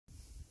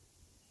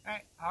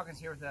Alright, Hawkins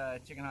here with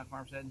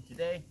Chickenhawkfarmstead, and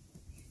today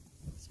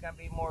it's going to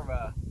be more of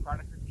a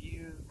product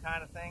review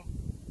kind of thing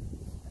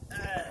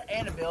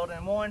and a build.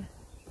 And one,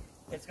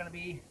 it's going to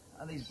be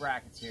on these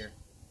brackets here.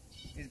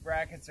 These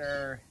brackets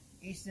are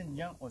Eastern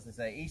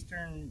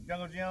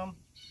Jungle Gym.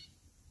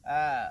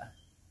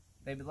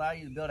 They allow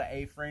you to build an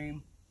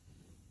A-frame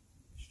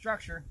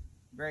structure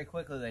very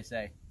quickly, they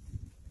say.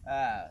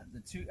 I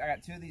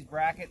got two of these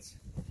brackets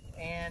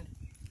and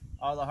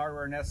all the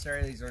hardware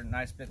necessary. These are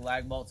nice big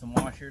lag bolts and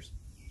washers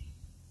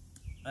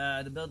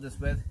to build this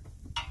with.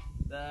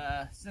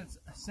 The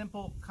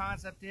simple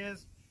concept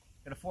is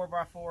got a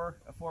 4x4,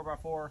 a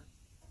 4x4,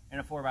 and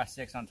a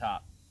 4x6 on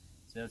top.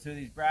 So two of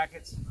these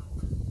brackets,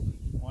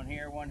 one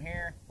here,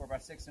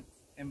 4x6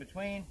 in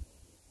between,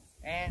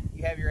 and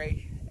you have your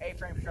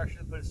A-frame structure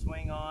to put a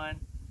swing on,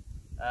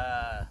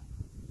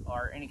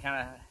 or any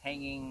kind of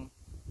hanging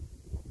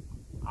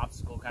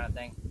obstacle kind of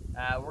thing.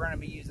 We're going to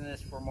be using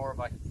this for more of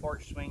like a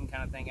porch swing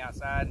kind of thing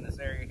outside in this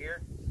area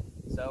here.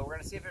 So we're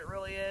going to see if it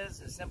really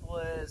is as simple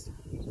as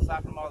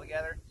slapping them all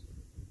together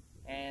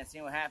and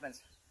seeing what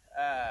happens.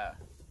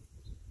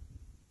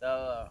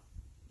 The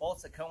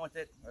bolts that come with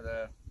it, or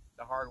the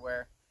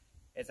hardware,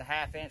 it's a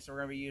 1/2 inch, so we're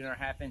going to be using our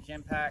 1/2 inch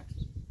impact.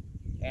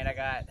 And I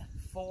got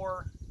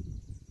four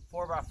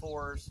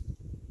 4x4s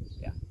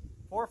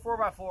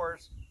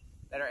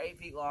that are 8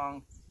 feet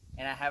long,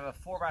 and I have a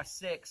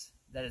 4x6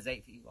 that is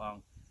 8 feet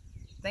long.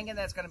 Thinking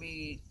that's going to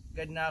be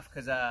good enough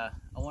because I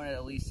wanted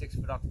at least 6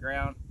 foot off the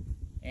ground,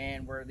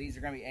 and where these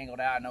are going to be angled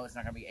out, I know it's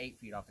not going to be 8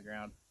 feet off the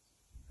ground,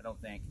 I don't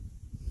think.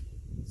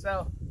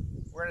 So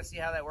we're going to see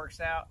how that works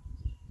out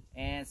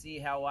and see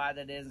how wide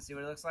that is and see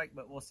what it looks like,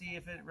 but we'll see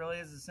if it really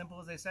is as simple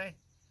as they say.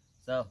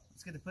 So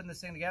let's get to putting this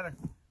thing together.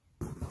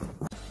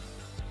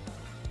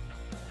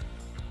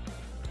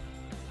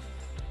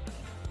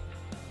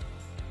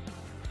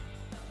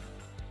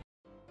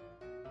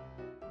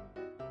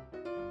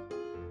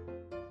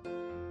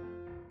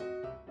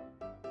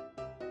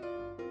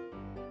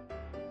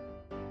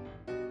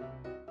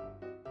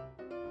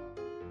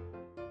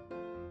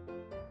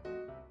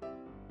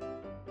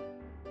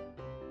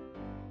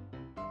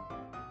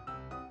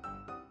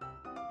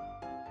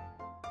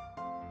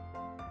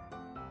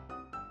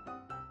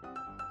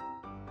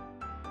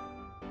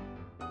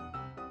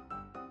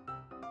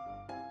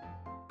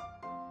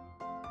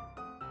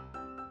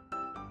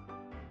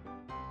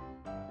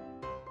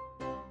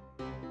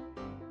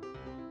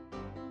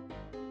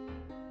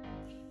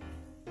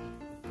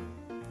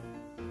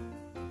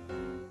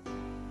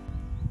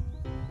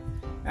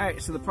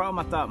 Alright, so the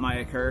problem I thought might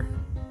occur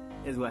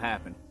is what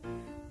happened.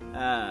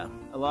 A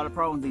lot of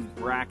problem with these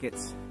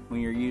brackets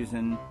when you're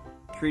using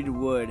treated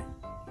wood.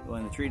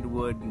 When the treated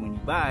wood, when you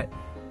buy it,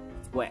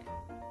 it's wet.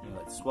 You know,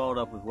 it's swallowed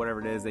up with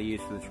whatever it is they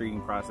use for the treating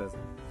process.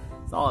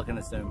 That's all I can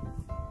assume.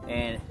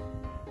 And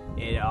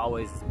it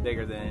always is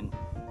bigger than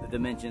the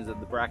dimensions of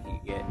the bracket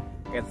you get.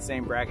 I got the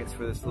same brackets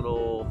for this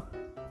little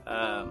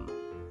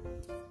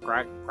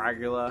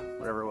Cragula,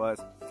 whatever it was.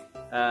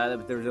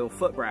 But there was little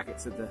foot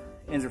brackets that the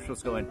ends were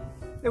supposed to go in.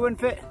 They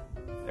wouldn't fit.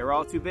 They were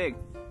all too big.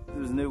 It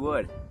was new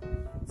wood.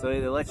 So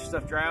either let your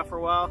stuff dry out for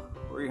a while,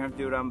 or you're going to have to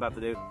do what I'm about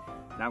to do.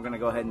 And I'm going to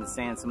go ahead and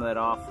sand some of that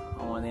off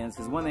on one of the ends,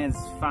 because one of the ends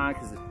is fine,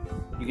 because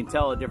you can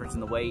tell the difference in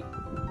the weight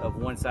of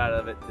one side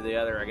of it to the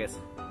other, I guess,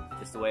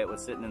 just the way it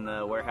was sitting in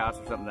the warehouse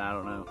or something, I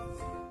don't know.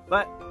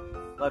 But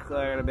luckily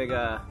I got a big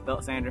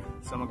belt sander,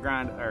 so I'm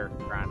going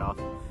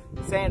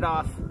to sand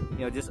off,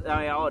 you know, just,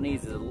 I mean, all it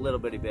needs is a little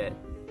bitty bit.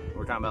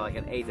 We're talking about like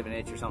 1/8 of an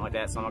inch or something like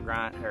that. So I'm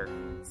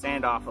gonna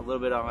sand off a little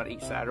bit on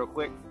each side real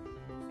quick,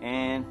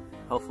 and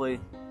hopefully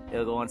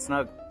it'll go on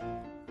snug.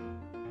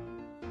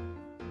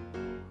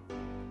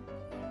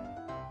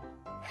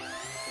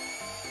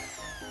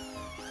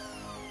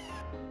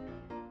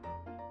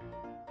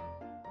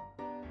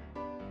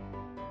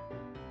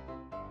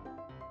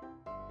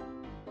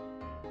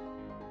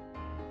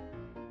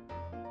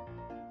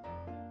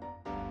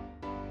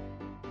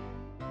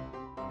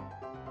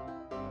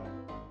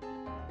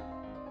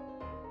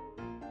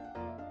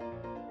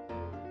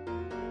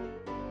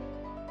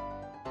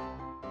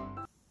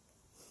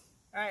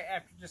 Alright,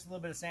 after just a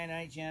little bit of sand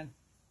on each end,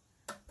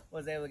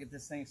 was able to get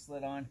this thing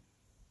slid on.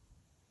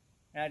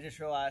 And I just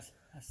realized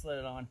I slid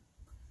it on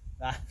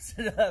the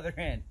opposite of the other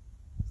end.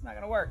 It's not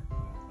going to work.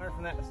 Learn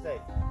from that mistake.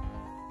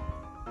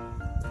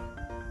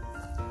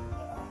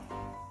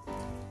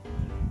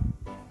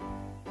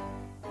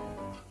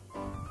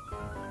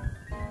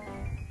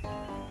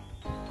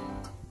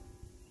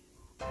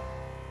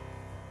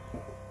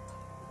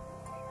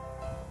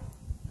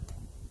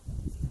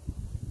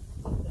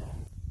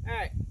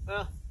 Alright,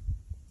 well,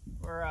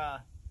 we're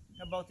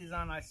got both these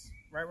on nice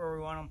right where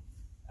we want them.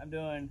 I'm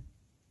doing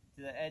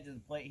to the edge of the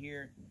plate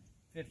here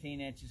 15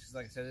 inches, because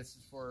like I said, this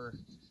is for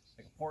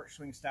like a porch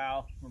swing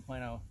style. We're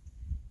planning on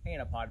hanging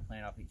a pod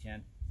plant off each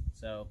end.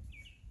 So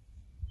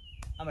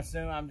I'm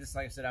assuming, I'm just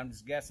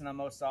guessing on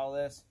most of all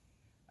this.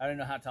 I don't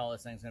know how tall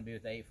this thing's gonna be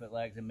with the 8-foot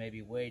legs. It may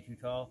be way too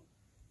tall,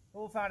 but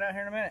we'll find out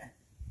here in a minute.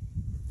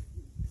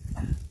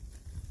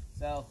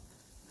 So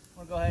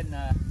I'm gonna go ahead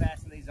and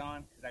fasten these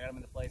on, because I got them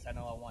in the plate. place, I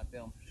know I want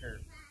them for sure.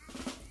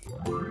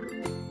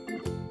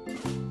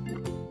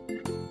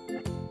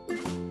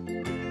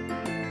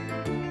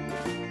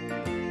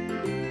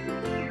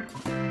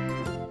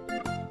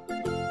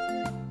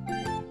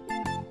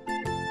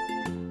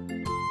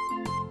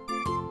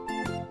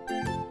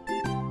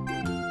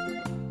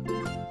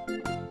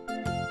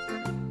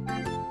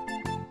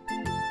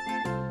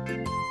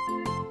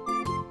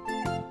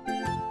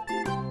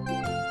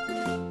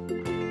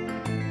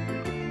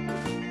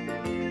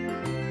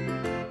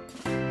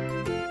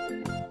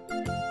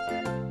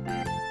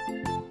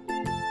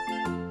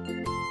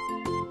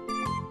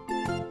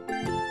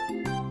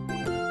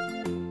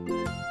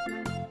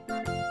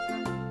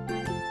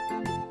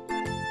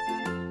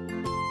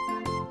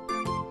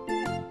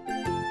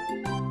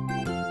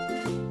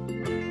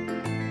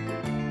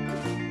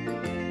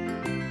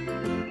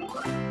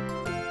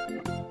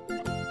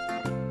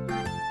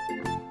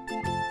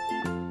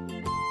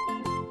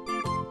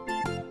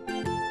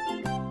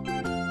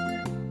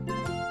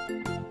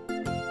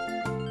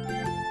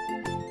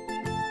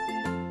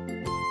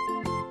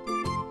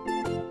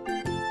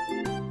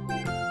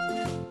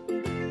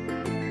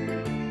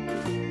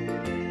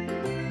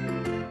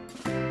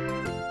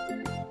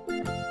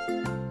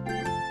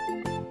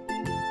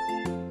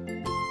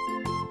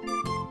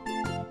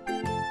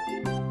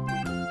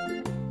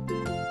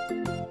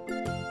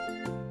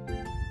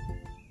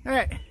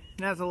 Alright,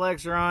 now the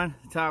legs are on,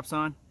 the top's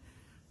on.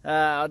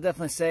 I'll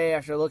definitely say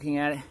after looking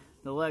at it,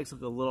 the legs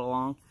look a little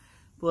long.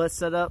 But let's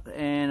set up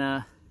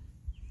and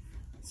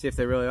see if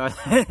they really are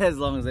as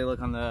long as they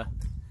look on the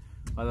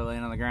while they're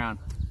laying on the ground.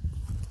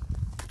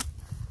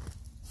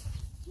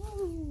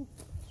 Woo.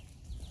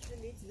 Do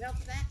you need some help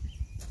with that?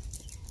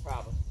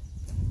 Probably.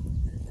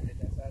 Hit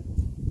that side.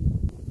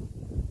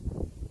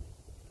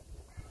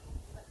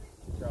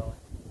 Throw it.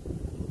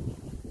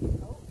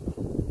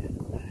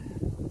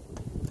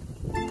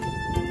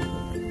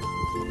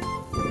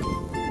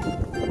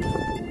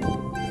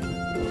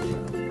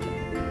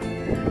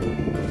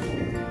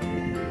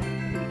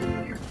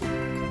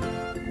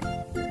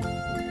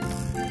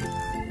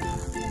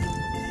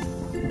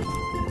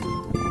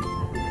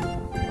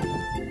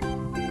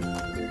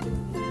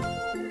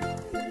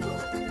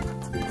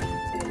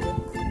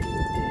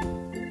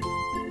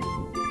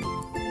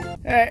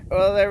 Alright,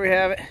 well there we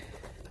have it.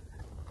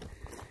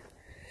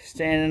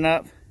 Standing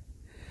up.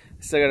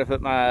 Still gotta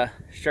put my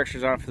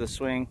structures on for the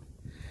swing.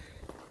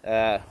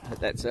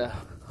 That's a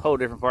whole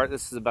different part.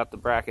 This is about the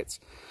brackets.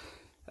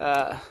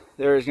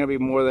 There is gonna be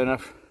more than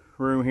enough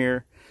room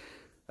here.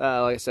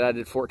 Like I said, I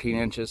did 14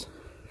 inches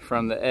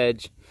from the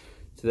edge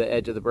to the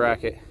edge of the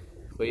bracket.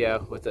 But yeah,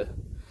 with the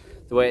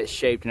way it's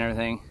shaped and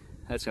everything,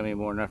 that's gonna be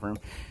more than enough room.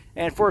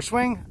 And for a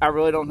swing, I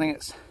really don't think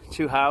it's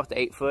too high with the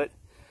 8 foot.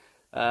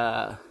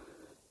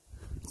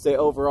 Say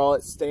overall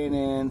it's staying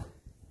in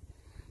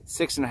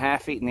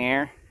 6.5 feet in the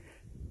air,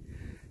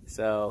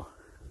 so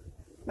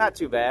not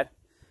too bad.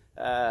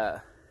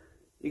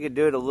 You could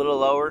do it a little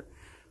lower,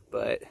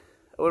 but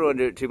I wouldn't want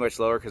to do it too much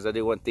lower because I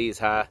do want these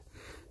high,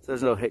 so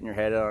there's no hitting your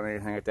head on or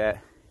anything like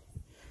that.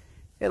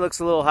 It looks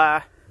a little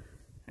high,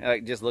 I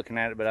like just looking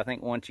at it, but I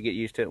think once you get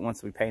used to it,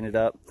 once we paint it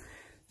up,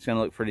 it's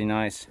gonna look pretty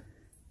nice.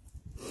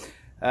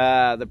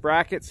 The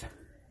brackets,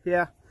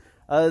 yeah,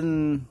 other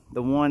than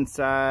the one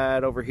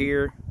side over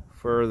here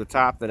for the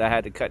top that I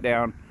had to cut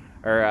down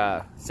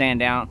or sand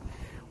down,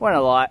 wasn't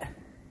a lot.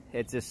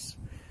 It just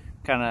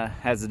kind of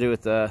has to do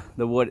with the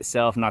wood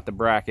itself, not the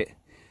bracket.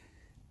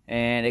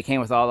 And it came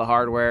with all the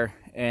hardware,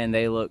 and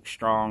they look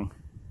strong,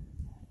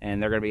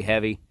 and they're going to be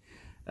heavy.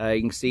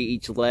 You can see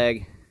each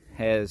leg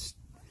has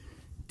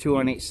 2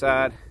 on each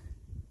side,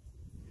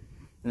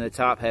 and the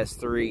top has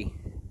 3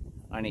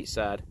 on each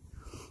side.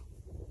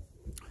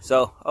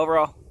 So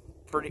overall,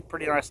 pretty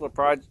nice little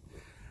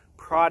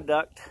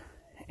product.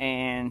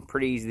 And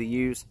pretty easy to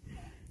use,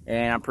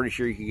 and I'm pretty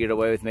sure you could get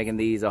away with making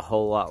these a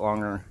whole lot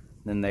longer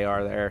than they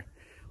are there.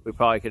 We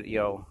probably could, you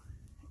know,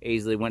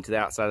 easily went to the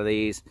outside of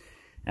these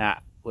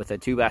with a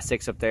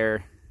 2x6 up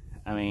there.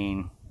 I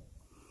mean,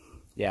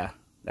 yeah,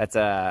 that's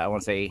I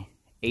want to say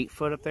 8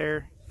 foot up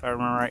there if I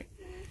remember right.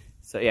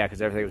 So yeah,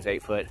 because everything was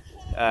 8 foot.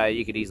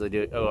 You could easily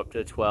do it up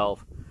to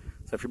 12.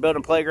 So if you're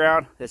building a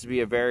playground, this would be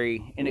a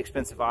very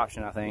inexpensive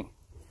option, I think.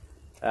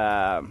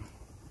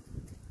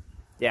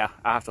 Yeah,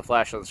 I'll have to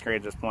flash on the screen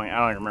at this point. I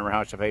don't even remember how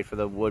much I paid for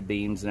the wood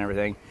beams and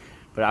everything,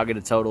 but I'll get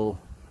a total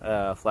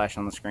flash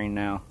on the screen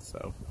now. So,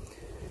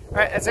 all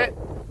right, that's it.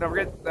 Don't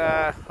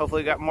forget,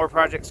 hopefully we got more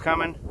projects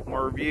coming,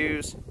 more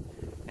reviews,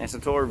 and some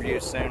tool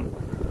reviews soon.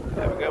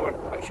 Have a good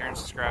one. Like, share, and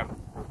subscribe.